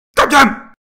again!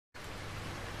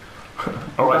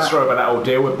 Alright, sorry about that old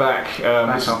deal, we're back.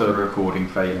 Back after the recording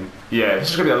failing. Yeah, this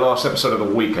is going to be the last episode of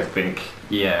the week, I think.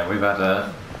 Yeah, we've had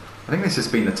I think this has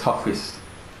been the toughest...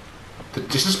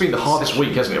 This has been the hardest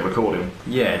week, hasn't it, recording?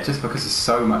 Yeah, just because there's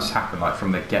so much happened, like,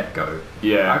 from the get-go.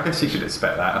 Yeah. I guess you should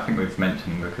expect that. I think we've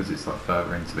mentioned, because it's, like,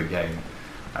 further into the game,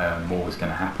 more was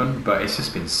going to happen. But it's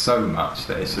just been so much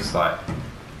that it's just, like...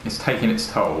 It's taking its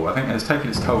toll. I think it's taking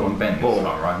its toll on Ben. Oh,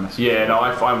 right? Yeah, no,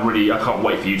 I can't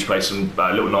wait for you to play some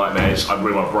Little Nightmares. I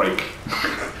really want a break.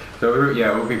 So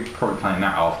yeah, we'll be probably playing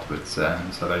that afterwards. So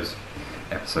those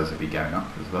episodes will be going up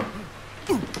as well.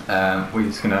 We're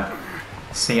just gonna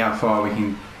see how far we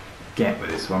can get with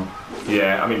this one.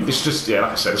 Yeah, I mean, this just like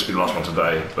I said, this will be the last one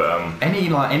today. But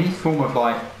any form of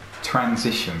like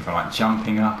transition from like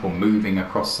jumping up or moving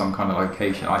across some kind of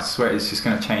location, I swear it's just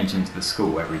going to change into the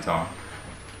school every time.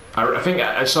 I think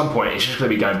at some point it's just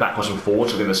going to be going backwards and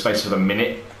forwards within the space of a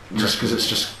minute, just because it's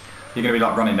just... You're going to be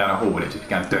like running down a hall and it's just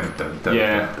going dun dun dun,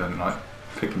 yeah. dun, dun, like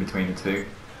clicking between the two.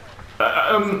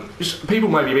 People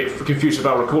may be a bit confused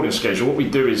about our recording schedule. What we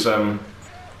do is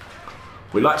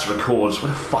we like to record... Where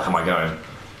the fuck am I going?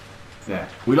 Yeah.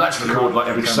 We like to record like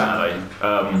every Saturday.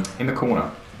 In the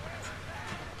corner.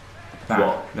 That,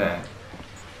 what? There.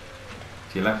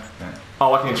 To your left. There.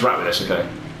 Oh, I can interact with this. Okay.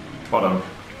 Well done.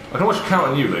 I can always count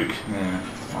on you, Luke. Yeah.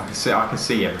 I can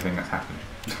see everything that's happening.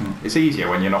 It's easier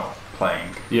when you're not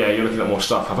playing. Yeah, you're looking at more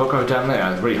stuff. Have I go down there?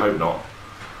 I really hope not.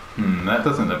 That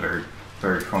doesn't look very,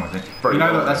 very promising. Very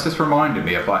that's just reminded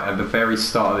me of like at the very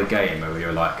start of the game where we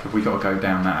were like, have we got to go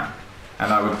down that?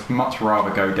 And I would much rather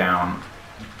go down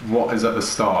what is at the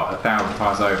start 1,000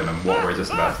 times over than what we're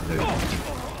just about to do.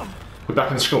 We're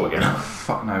back in school again.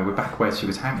 Fuck no, we're back where she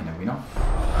was hanging, are we not?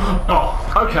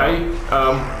 Oh, okay.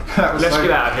 Let's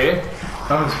get out of here.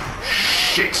 That was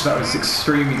shit. That was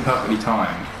extremely perfectly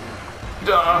timed.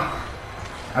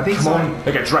 Are these Come on,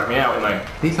 they're going to drag me out, aren't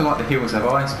they? These are like the Hills Have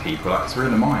Eyes people, like, 'cause we're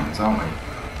in the mines, aren't we?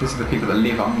 These are the people that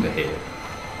live under here.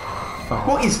 Like,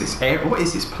 what is this area? What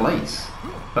is this place?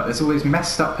 Like, there's all these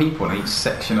messed up people in each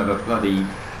section of the bloody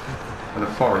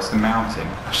forest and mountain.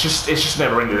 It's just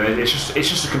never ending. It's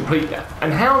just a complete.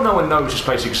 And how no one knows this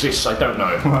place exists, I don't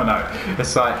know. Well, no,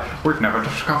 it's like we've never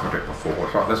discovered it before.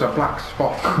 It's like there's a black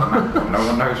spot on the map and no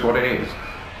one knows what it is.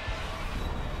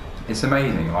 It's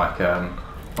amazing. Like, did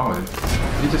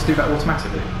you just do that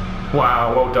automatically?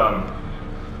 Wow, well done.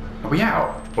 Are we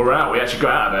out? We're out. We actually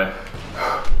got out of there.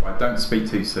 Well, don't speak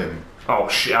too soon. Oh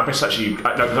shit! I miss actually. No,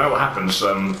 because I know what happens.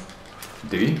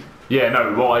 Do you? Yeah,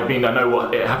 no. Well, I mean, I know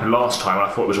what it happened last time. And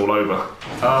I thought it was all over.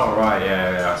 Oh right,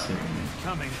 yeah, I see.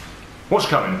 Coming. What's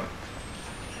coming?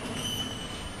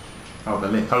 Oh, the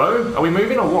lift. Hello? Are we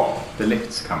moving or what? The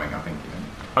lift's coming, I think.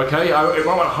 Okay, it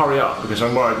might want to hurry up because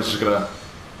I'm worried this is gonna.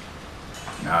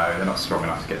 No, they're not strong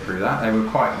enough to get through that. They're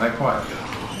quite.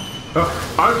 Oh,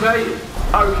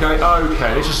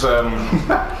 okay. This is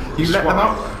You let them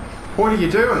up. What are you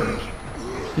doing?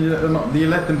 You let them up. You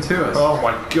led them to us. Oh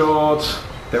my god.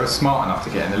 They were smart enough to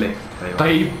get in the lift.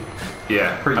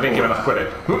 Yeah. I didn't give enough credit.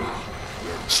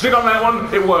 Slid on that one.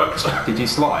 It worked. Did you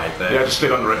slide there? Yeah, I just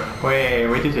slid under it.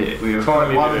 We did it. We were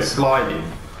finally sliding.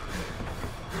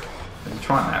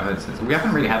 Trying that. We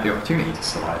haven't really had the opportunity to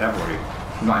slide, have we?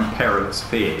 We're not in perilous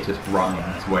fear, just running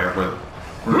to wherever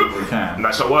we can.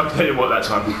 That's not working. It didn't work that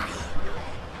time.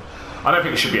 I don't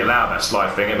think it should be allowed, that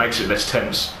slide thing. It makes it less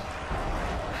tense.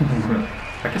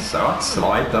 I guess so. I'd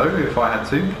slide though if I had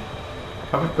to.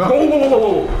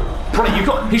 Whoa! Bro,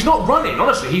 he's not running.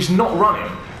 Honestly, he's not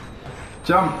running.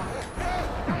 Jump.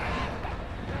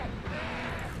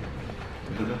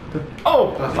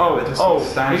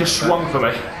 He just swung for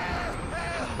me.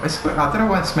 I don't know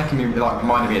why it's making me like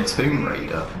reminding me of Tomb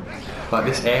Raider, like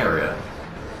this area.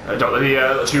 The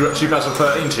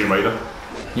 2013 Tomb Raider.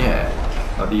 Yeah,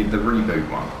 like the reboot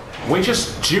one. We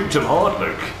just duped him hard,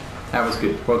 Luke. That was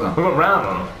good. Well done. We went round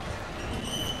them.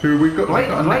 Who we've got? Blake,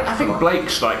 I think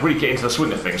Blake's like really getting into the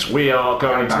swing of things. We are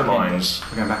going into the mines.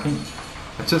 We're going back in.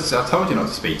 I told you not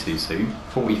to speak too soon.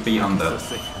 40 feet under.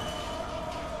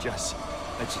 Jess,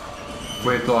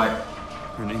 we're like.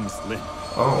 her name's Lynn.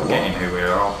 Oh, forgetting who we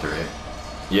are after it.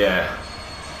 Yeah.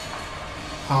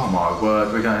 Oh my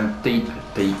word, we're going deep.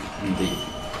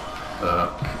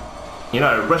 You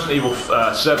know, Resident Evil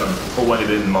 7 already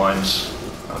did in mines.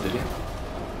 Oh, did it?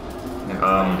 Never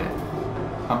played it.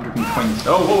 120.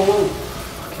 Oh, whoa.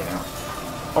 Fucking hell.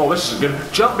 Oh, this is good.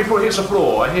 Jump before it hits the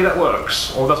floor. I hear that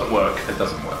works. Or doesn't work. It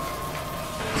doesn't work.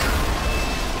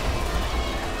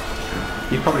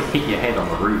 You'd probably hit your head on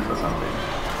the roof or something.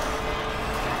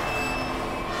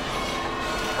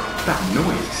 That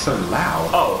noise is so loud.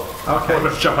 Oh, okay. I'm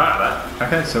going to jump out of that.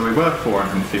 Okay, so we were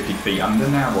 450 feet under.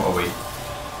 Now what are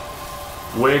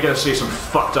we? We're going to see some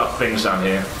fucked up things down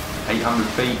here. 800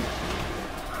 feet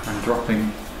and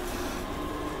dropping.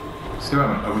 Still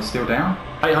haven't. Are we still down?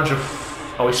 800.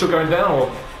 Are we still going down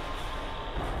or?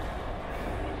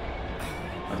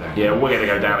 I don't Yeah, know. we're going to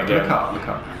go down again. Look up. Look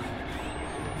up.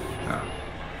 Oh,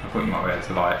 I thought you might be able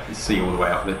to like see all the way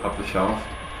up the shaft.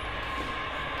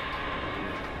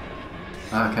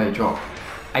 Okay, drop.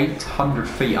 800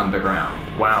 feet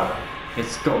underground. Wow.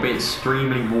 It's got to be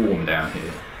extremely warm down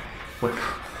here.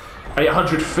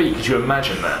 800 feet, could you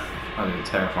imagine that? That'd be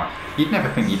terrifying. You'd never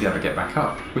think you'd ever get back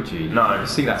up, would you? No. You'd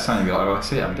see that sun and be like, oh,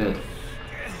 that's it, I'm dead.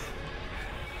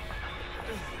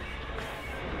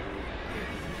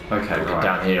 Okay, right.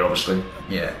 Down here, obviously.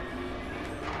 Yeah.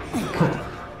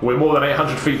 We're more than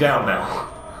 800 feet down now.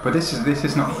 But this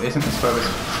is not, isn't this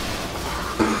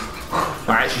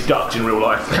where I actually ducked in real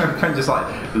life. Ben just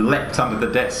like leapt under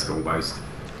the desk almost.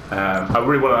 I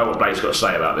really want to know what Blake's got to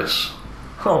say about this.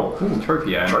 Oh, Ooh,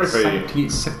 trophy, yeah. Trophy.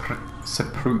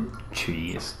 Sepulchre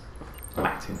is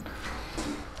Latin.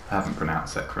 I haven't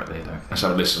pronounced that correctly, I don't think. let's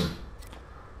have a listen.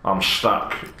 I'm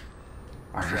stuck.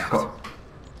 I just got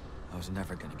I was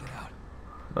never gonna get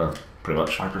out. Pretty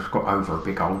much. I just got over a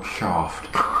big old shaft.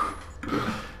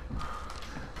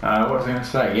 What was I going to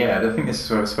say? Yeah, I think this is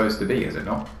where it's supposed to be, is it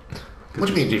not? What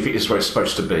do you mean, do you think this is where it's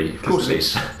supposed to be? Of course it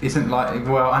is. Isn't like,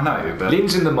 well, I know, but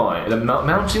Lynn's in the mine. The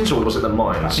mountains, or was it the I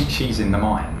mines? think she's in the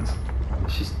mines.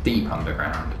 She's deep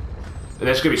underground.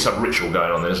 There's going to be some ritual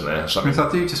going on there, isn't there? Something. Because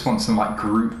I do just want some like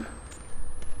group.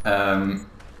 I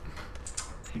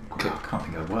can't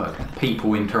think of the word.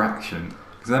 People interaction.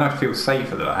 Because then I feel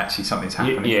safer that actually something's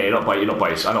happening. Yeah, you're not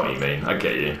based. I know what you mean. I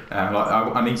get you.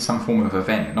 I need some form of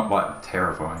event, not like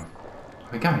terrifying.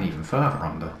 We're going even further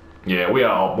under. Yeah, we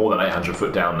are more than 800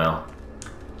 foot down now.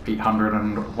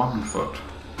 801 foot.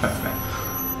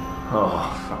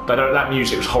 Oh, fuck. That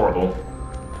music was horrible.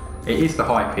 It is the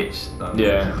high pitch that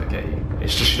Yeah. get you.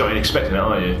 It's just you're not expecting it,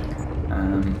 are you?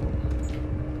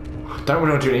 I don't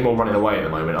really want to do any more running away at the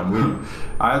moment. I'm really.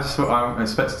 I'm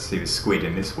expected to see the squid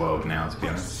in this world now, to be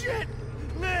honest. Shit!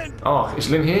 Lynn! Oh, is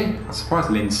Lynn here? I'm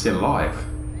surprised Lynn's still alive.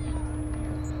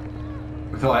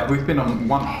 We've been on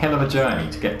one hell of a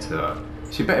journey to get to her.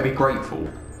 She better be grateful.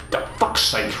 For fuck's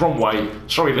sake, wrong way.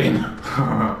 Sorry, Lynn. You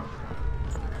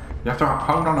have to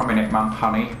hold on a minute, man,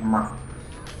 honey.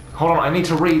 Hold on, I need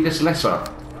to read this letter.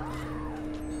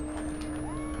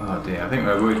 Oh dear, I think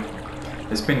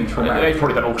it's been They've traumatic.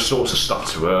 probably done all sorts of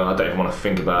stuff to her. I don't even want to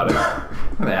think about it.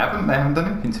 They haven't done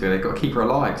anything to her. They've got to keep her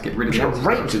alive to get rid of She the got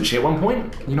raped, didn't she, at one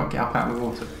point? Can you not get up out of the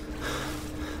water?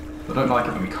 I don't like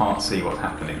it when we can't see what's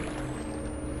happening.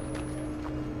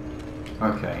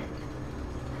 Okay.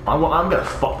 I'm going to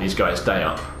fuck these guys' day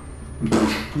up.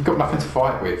 You've got nothing to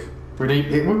fight with.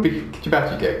 It would be. Could you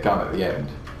imagine you get a gun at the end?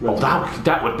 Oh,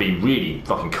 that would be really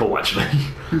fucking cool, actually.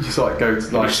 You just like go to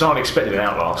I like started expecting an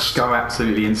Outlast. go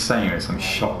absolutely insane with some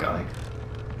shotgun.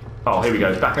 Oh, here we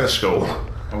go. Back in the school.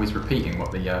 Always repeating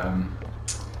what the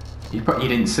You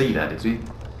didn't see that, did you?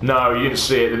 No, you didn't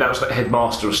see it. That was what the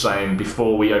headmaster was saying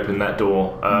before we opened that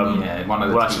door. Yeah, one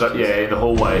of the teachers. Yeah, in the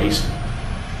hallway.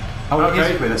 Oh, Okay.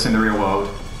 he is with us in the real world.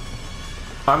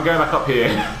 I'm going back up here.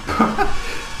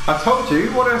 I told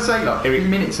you. What did I say like Here we- 3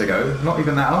 minutes ago? Not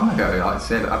even that long ago. Like I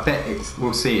said, I bet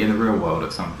we'll see it in the real world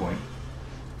at some point.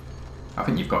 I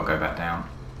think you've got to go back down.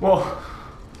 Well,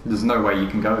 There's no way you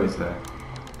can go, is there?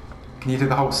 Can you do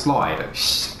the whole slide?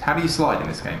 How do you slide in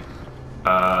this game?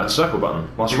 circle button.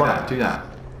 Whilst Do running. that. Do that.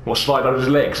 What, slide over his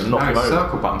legs and knock him No, over?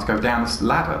 circle buttons go down this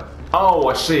ladder. Oh,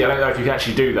 I see. I don't know if you can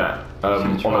actually do that on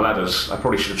Should've the tried. ladders. I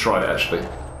probably should have tried it, actually.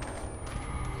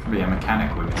 Probably a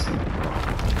mechanic we're missing.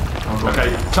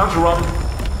 Okay, time to run.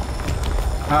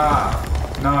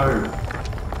 Ah, no.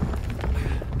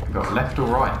 We've got left or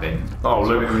right then. Oh,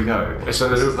 So look. where do we go? It's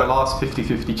This is the last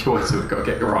 50-50 choice that we've got to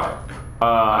get right.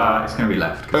 It's going to be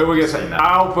left. 'cause Oh, we're I've going seen to that.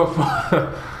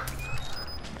 Alpha.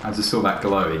 I just saw that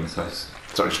glowing, so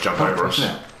Sorry, just jump over us.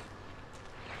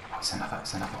 Oh, it's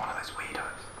another one of those weirdos.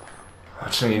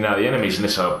 I'm telling you now, the enemies in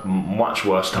this are much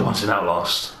worse than the ones in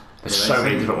Outlast. There's Yeah, so they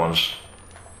many seem- different ones.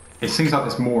 It seems like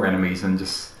there's more enemies than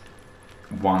just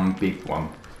one big one.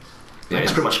 Yeah,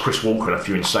 it's pretty much Chris Walker and a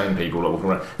few insane people that walk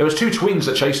around. There was 2 twins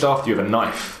that chased after you with a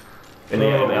knife in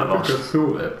the Outlast. I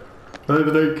saw it. They're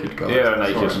the naked guys. Yeah, they're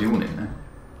naked. Sorry, I'm yawning there.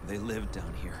 They lived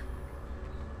down here.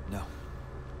 No,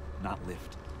 not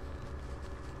lived.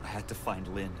 I had to find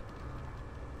Lynn.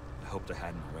 I hoped I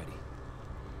hadn't already.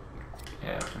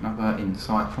 Yeah. Another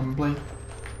insight from Blake.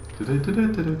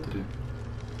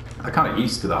 I'm kind of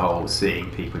used to the whole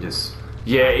seeing people just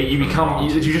Yeah, you become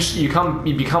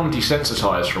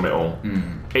desensitized from it all.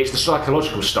 It's the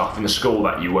psychological stuff in the school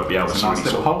that you won't be able to It's see. a nice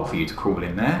little hole for you to crawl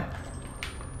in there.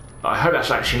 I hope that's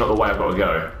actually not the way I've got to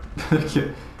go.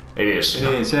 It is.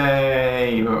 It is,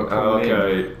 yay! You've got to crawl in.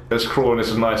 Okay, let's crawl in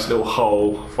this nice little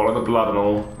hole, follow the blood and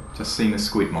all. Just seen the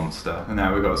squid monster, and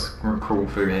now we've got to crawl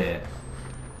through here.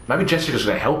 Maybe Jessica's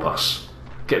going to help us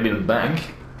get in the back.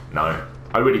 No,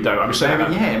 I really don't. I'm just saying.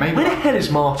 Maybe, yeah, maybe. Where the hell is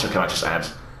Marta? Can I just add?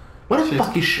 Where the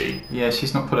fuck is she? Yeah,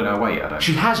 she's not pulling her weight. I don't.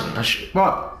 She hasn't, has she?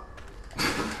 What?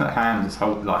 Her hand is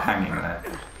hanging there.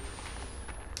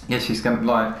 Yeah, she's gonna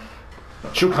like.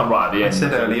 She'll come right at the end. I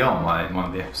said early on, like in one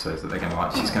of the episodes, that they're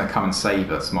gonna she's gonna come and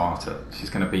save us, Marta. She's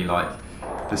gonna be like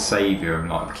the saviour and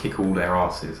like kick all their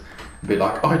asses. And be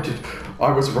like,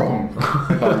 I was wrong.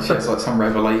 Like, she has like some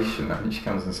revelation, and she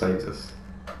comes and saves us.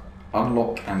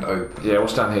 Unlock and open. Yeah,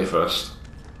 what's down here first?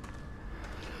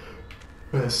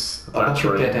 There's a lot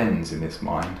of dead ends in this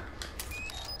mine.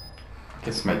 I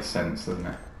guess it makes sense, doesn't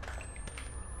it?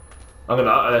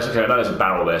 That's okay. I know there's a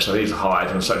barrel there, so I need to hide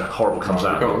when something horrible comes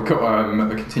out. We've got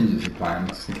a contingency plan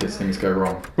just in case things go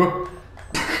wrong.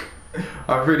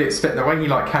 I really expect the way you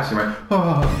like casually went,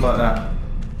 oh, like that.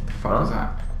 What the fuck was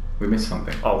that? We missed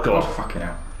something. Oh god. Oh, fucking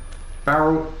hell.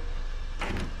 Barrel.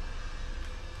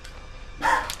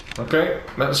 Okay,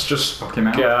 let's just Fuck him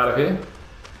out. get out of here.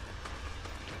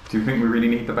 Do you think we really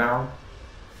need the barrel?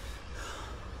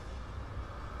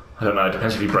 I don't know, it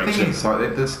depends if he The breaks thing in. is,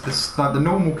 like, the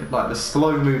normal, like the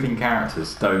slow-moving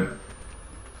characters don't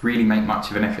really make much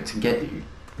of an effort to get you.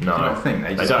 No, Do you not think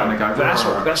they just kind of go?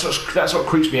 That's what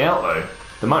creeps me out though,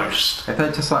 the most. If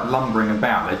they're just like lumbering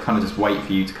about, they kind of just wait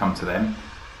for you to come to them.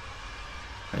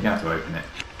 But you have to open it.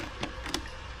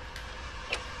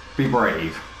 Be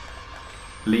brave.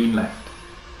 Lean left.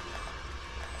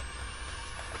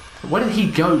 Where did he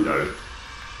go though?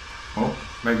 Well,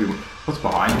 maybe what's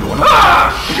behind you?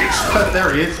 Ah! Shit!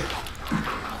 There he is.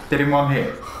 Did him one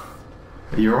hit.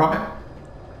 Are you alright?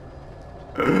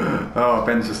 Oh,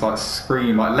 Ben's just like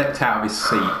screamed, like leapt out of his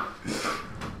seat.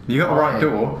 You got the right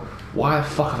door. Why the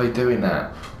fuck are they doing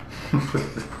that?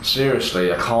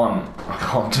 Seriously, I can't.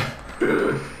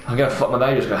 I'm gonna fuck my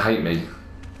neighbours. Gonna hate me.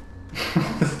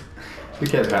 Who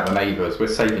cares about the neighbours? We're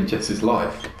saving Jess's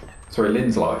life. Sorry,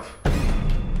 Lynn's life.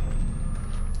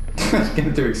 He's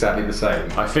gonna do exactly the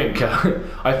same. I think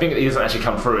he doesn't actually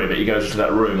come through it, but he goes to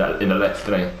that room in the left,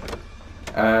 doesn't he?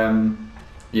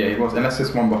 Yeah, he was. Unless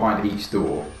there's one behind each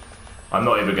door. I'm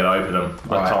not even gonna open them.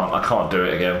 Right. I can't do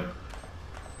it again.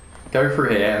 Go through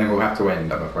here, and then we'll have to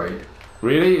end. I'm afraid.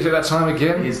 Really? Is it that time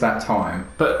again? It is that time.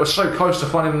 But we're so close to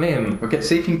finding an inn. We'll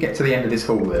see if you can get to the end of this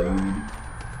hall then.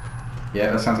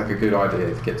 Yeah, that sounds like a good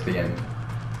idea to get to the end.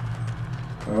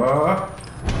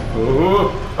 Ooh,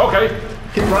 okay.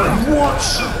 Keep running. What?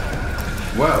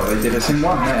 Well, they did us in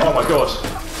one there. Oh my god.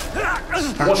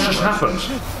 What's just happened?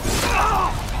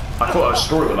 I thought it was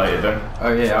story related then.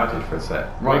 Oh yeah, I did for a sec.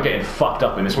 Right. We're getting fucked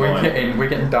up in this We're mine.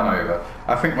 getting done over.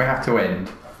 I think we have to end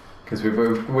because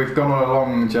we've gone on a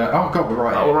long journey. Oh god, we're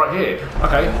right here. Oh, we're right here.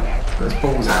 Okay. There's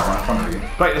balls out right in front of you.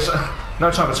 Wait, there's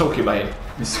no time for talking, mate.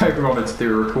 You're so wanted to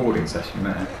do a recording session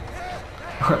there.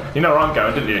 You know where I'm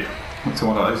going, didn't you? To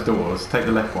one of those doors. Take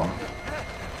the left one.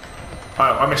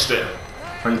 Oh, I missed it.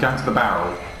 Are you going to the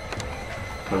barrel?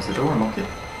 Close the door and lock it.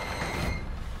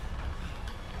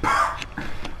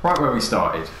 Right where we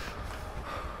started.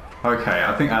 Okay,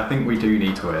 I think we do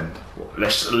need to end.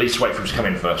 Let's at least wait for him to come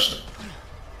in first.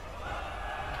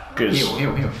 Good.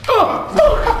 Heal. Oh,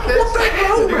 fuck! What the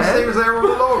hell, man? He was there all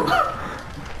along.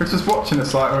 We're just watching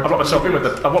us like. I've locked myself in with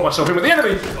the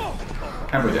enemy.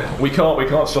 And we did. We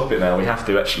can't stop it now. We have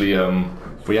to actually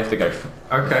we have to go.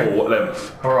 Okay. For what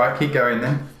length? All right, keep going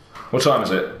then. What time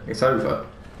is it? It's over.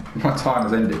 My time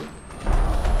has ended.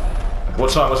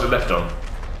 What time was it left on?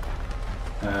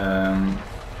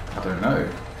 I don't know.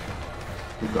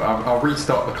 I'll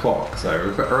restart the clock.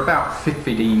 So we're about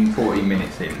 40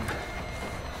 minutes in.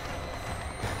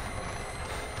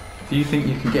 Do you think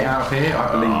you can get out of here?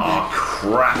 I believe Oh,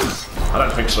 crap. I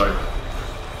don't think so.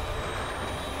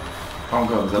 Oh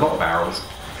god, there's a lot of barrels.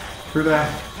 Through there.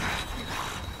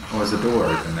 Oh, there's a door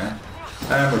open there.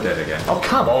 And we're dead again. Oh,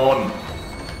 come on.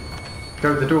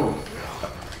 Go to the door.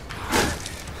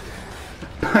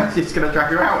 It's going to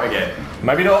drag you out again.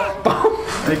 Maybe not.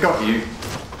 They got you.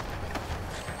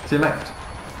 To your left.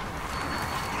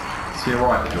 To your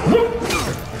right, the door.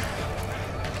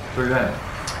 Through there.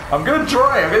 I'm going to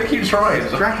try. I'm going to keep trying.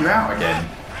 It's drag you out again.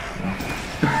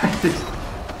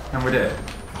 And we're dead.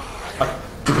 I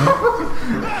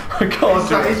can't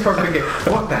do it. He's probably going to get,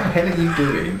 what the hell are you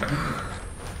doing?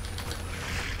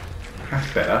 That's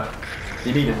better.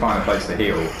 You need to find a place to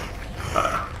heal. I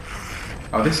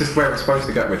Oh, this is where we're supposed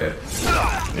to go with it.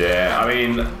 Yeah, I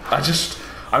mean,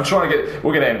 I'm trying to get.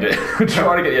 We're going to end it. We're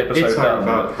trying to get the episode It's done.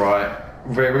 over, right.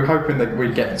 We're hoping that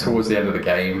we get towards the end of the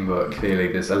game, but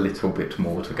clearly there's a little bit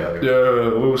more to go.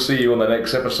 Yeah, we'll see you on the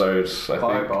next episode. I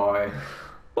think. Bye.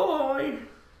 Bye.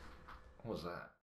 What was that?